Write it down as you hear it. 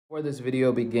Before this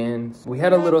video begins, we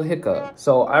had a little hiccup.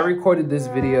 So I recorded this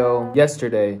video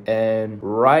yesterday, and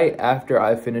right after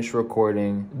I finished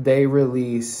recording, they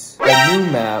release a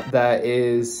new map that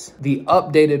is the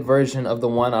updated version of the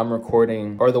one I'm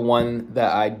recording, or the one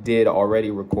that I did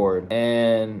already record.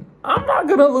 And I'm not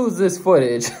gonna lose this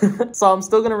footage. So I'm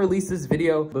still gonna release this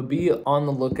video, but be on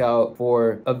the lookout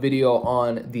for a video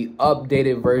on the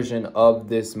updated version of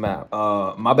this map.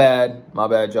 My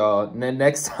bad y'all. And then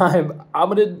next time, I'm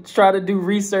gonna try to do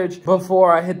research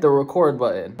before I hit the record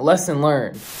button. Lesson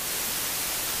learned.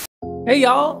 Hey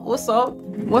y'all, what's up?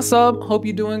 What's up? Hope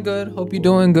you're doing good. Hope you're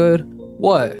doing good.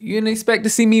 What? You didn't expect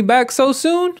to see me back so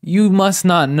soon? You must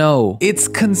not know. It's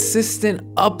consistent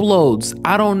uploads.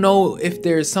 I don't know if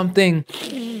there's something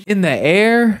in the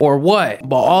air or what,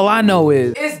 but all I know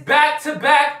is it's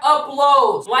back-to-back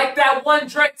uploads, like that one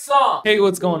Drake song. Hey,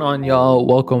 what's going on, y'all?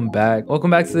 Welcome back.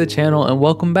 Welcome back to the channel, and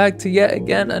welcome back to yet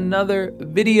again another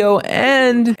video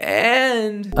and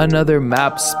another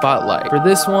map spotlight. For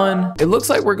this one, it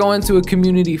looks like we're going to a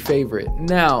community favorite.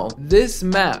 Now, this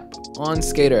map on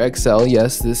Skater XL,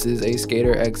 yes, this is a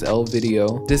Skater XL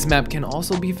video. This map can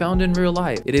also be found in real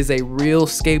life. It is a real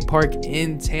skate park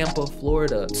in Tampa,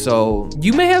 Florida. So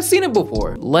you may have seen it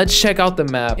before. Let's check out the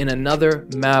map in another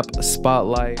map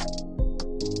spotlight.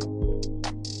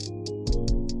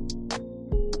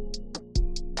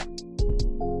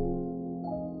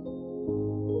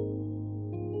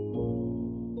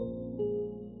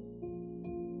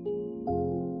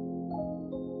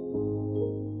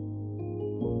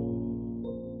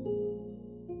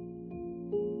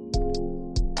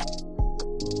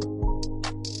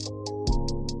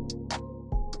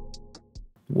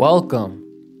 Welcome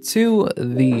to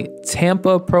the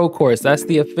Tampa Pro Course. That's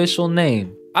the official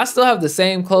name. I still have the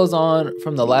same clothes on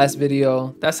from the last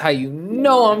video. That's how you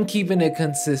know I'm keeping it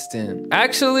consistent.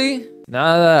 Actually,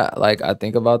 now that I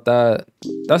think about that,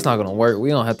 that's not gonna work. We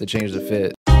don't have to change the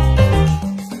fit.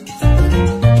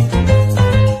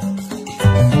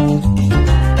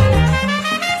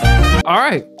 All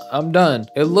right, I'm done.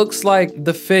 It looks like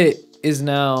the fit is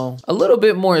now a little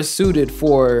bit more suited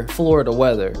for Florida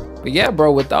weather. But yeah,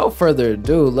 bro, without further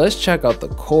ado, let's check out the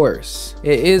course.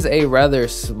 It is a rather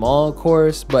small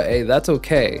course, but hey, that's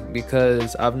okay,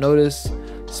 because I've noticed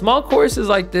small courses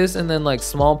like this and then like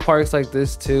small parks like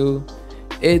this too,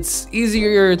 it's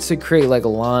easier to create like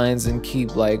lines and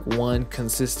keep like one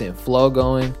consistent flow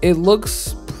going. It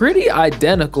looks pretty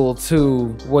identical to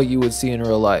what you would see in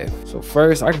real life. So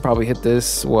first, I can probably hit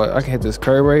this, I can hit this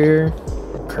curb right here.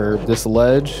 Curb this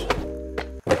ledge.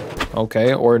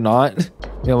 Okay, or not.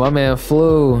 Yo, my man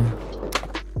flew.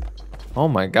 Oh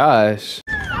my gosh.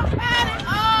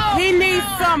 He needs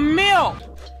some milk.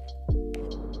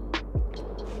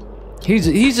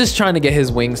 He's just trying to get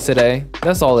his wings today.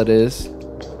 That's all it is.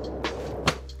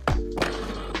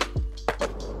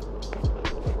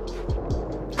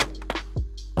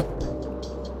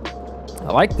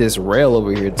 I like this rail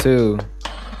over here too.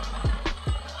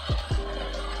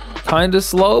 Kind of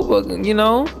slow, but you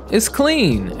know, it's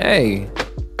clean. Hey.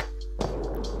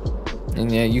 And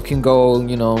yeah, you can go,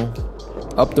 you know,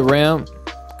 up the ramp,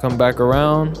 come back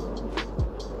around,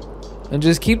 and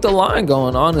just keep the line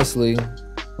going, honestly.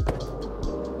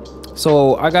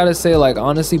 So I gotta say, like,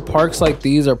 honestly, parks like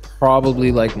these are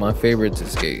probably like my favorite to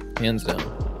skate, hands down.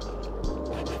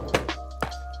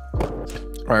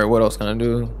 All right, what else can I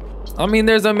do? I mean,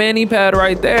 there's a mani pad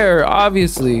right there,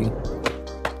 obviously.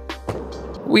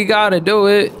 We gotta do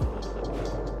it.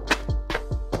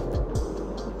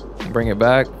 Bring it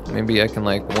back. Maybe I can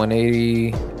like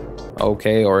 180.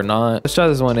 Okay, or not. Let's try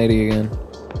this 180 again.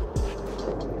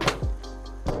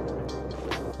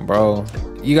 Bro,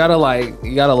 you gotta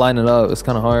line it up. It's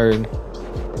kind of hard.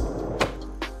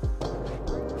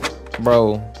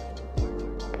 Bro.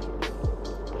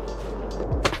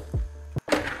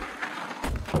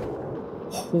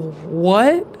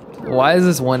 What? Why is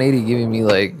this 180 giving me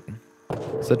like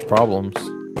such problems?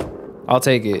 I'll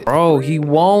take it. Bro, he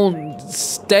won't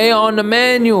stay on the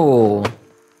manual.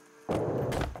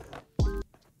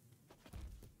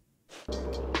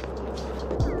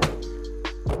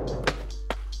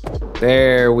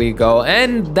 There we go.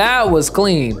 And that was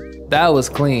clean. That was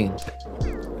clean.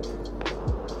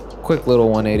 Quick little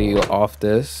 180 off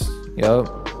this. Yep.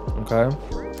 Okay.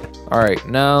 All right,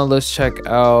 now let's check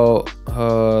out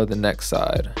the next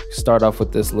side. Start off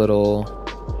with this little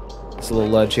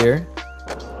ledge here.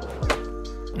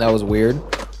 That was weird.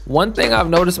 One thing I've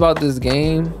noticed about this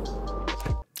game,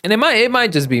 and it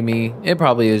might just be me, it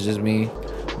probably is just me,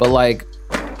 but like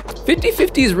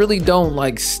 50-50s really don't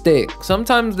like stick.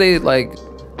 Sometimes they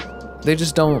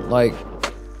just don't like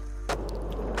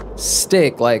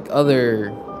stick like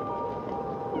other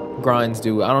grinds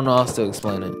do. I don't know how else to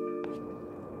explain it.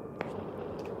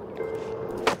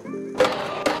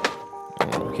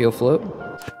 Heel flip.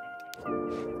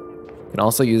 You can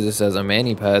also use this as a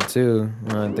mani pad too.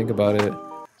 Think about it.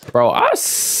 Bro, I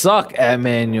suck at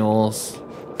manuals.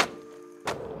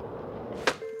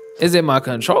 Is it my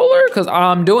controller? Cause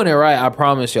I'm doing it right, I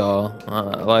promise y'all.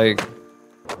 Like,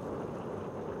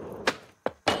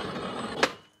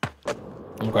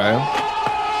 okay.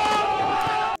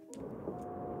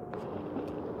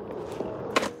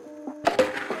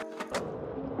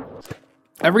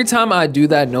 Every time I do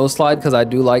that no slide, because I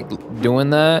do like doing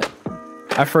that,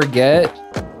 I forget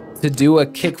to do a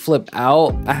kickflip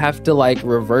out. I have to like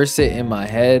reverse it in my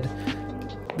head.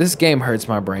 This game hurts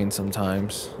my brain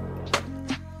sometimes.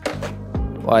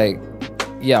 Like,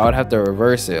 yeah, I would have to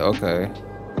reverse it, okay.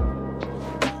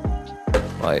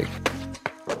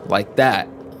 Like that,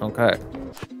 okay.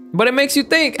 But it makes you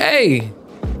think, hey,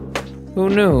 who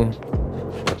knew?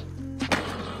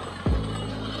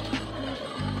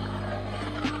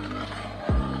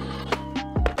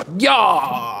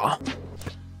 Yeah!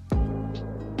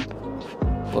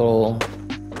 Little...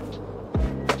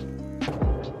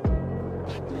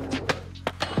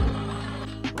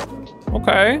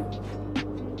 Okay.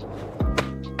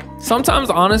 Sometimes,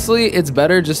 honestly, it's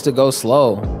better just to go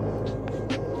slow.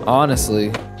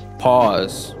 Honestly.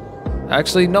 Pause.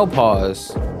 Actually, no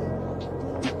pause.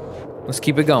 Let's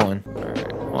keep it going. All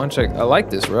right, I want to check. I like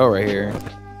this rail right here.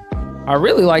 I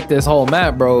really like this whole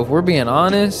map, bro. If we're being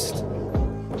honest.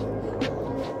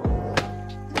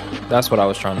 That's what I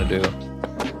was trying to do.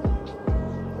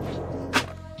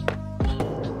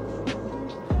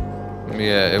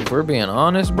 Yeah, if we're being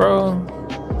honest, bro,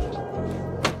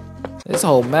 this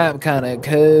whole map kind of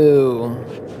cool.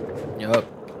 Yup.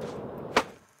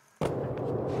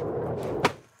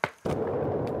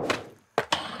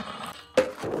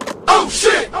 Oh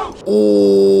shit!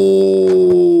 Oh.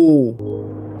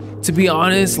 To be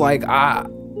honest, like I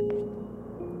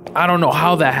don't know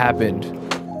how that happened.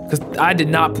 Because I did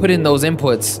not put in those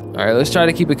inputs. All right, let's try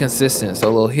to keep it consistent. So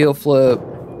a little heel flip.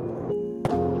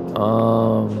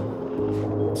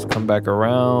 Let's come back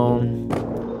around.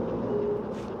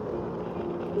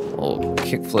 A little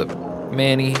kick flip.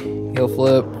 Manny, heel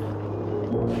flip.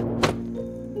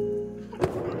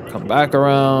 Come back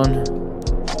around.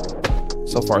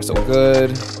 So far, so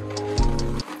good.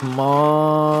 Come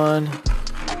on.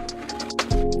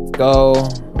 Let's go.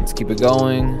 Let's keep it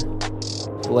going.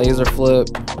 Laser flip.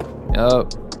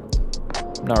 Yup.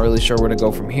 I'm not really sure where to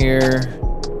go from here.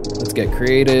 Let's get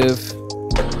creative.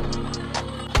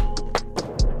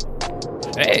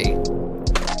 Hey.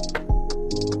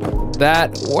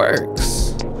 That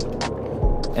works.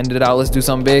 End it out. Let's do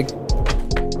something big.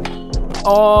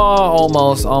 Oh,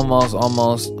 almost.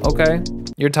 Okay.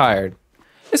 You're tired.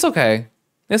 It's okay.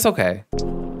 It's okay.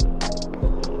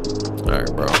 All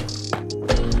right, bro.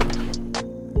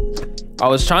 I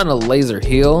was trying to laser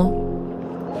heel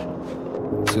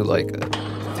to like a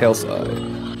tail side.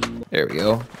 There we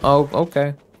go. Oh,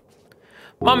 okay.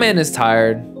 My man is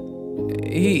tired.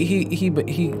 He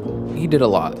did a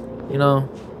lot, you know?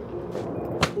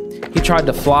 He tried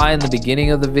to fly in the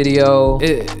beginning of the video.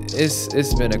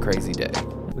 It's been a crazy day.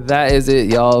 That is it,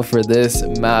 y'all, for this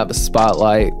map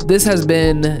spotlight. This has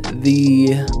been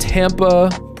the Tampa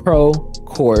Pro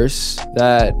course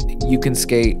that you can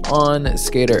skate on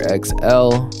Skater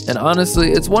XL, and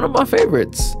honestly, it's one of my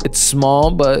favorites. It's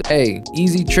small, but hey,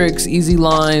 easy tricks, easy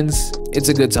lines. It's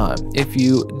a good time. If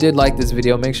you did like this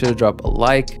video, make sure to drop a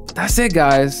like. That's it,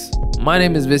 guys. My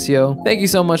name is Vicio. Thank you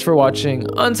so much for watching.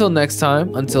 Until next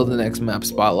time, until the next map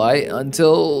spotlight,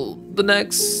 until the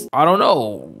next, I don't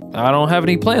know. I don't have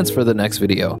any plans for the next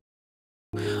video.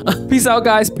 Peace out,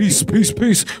 guys. Peace.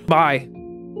 Bye.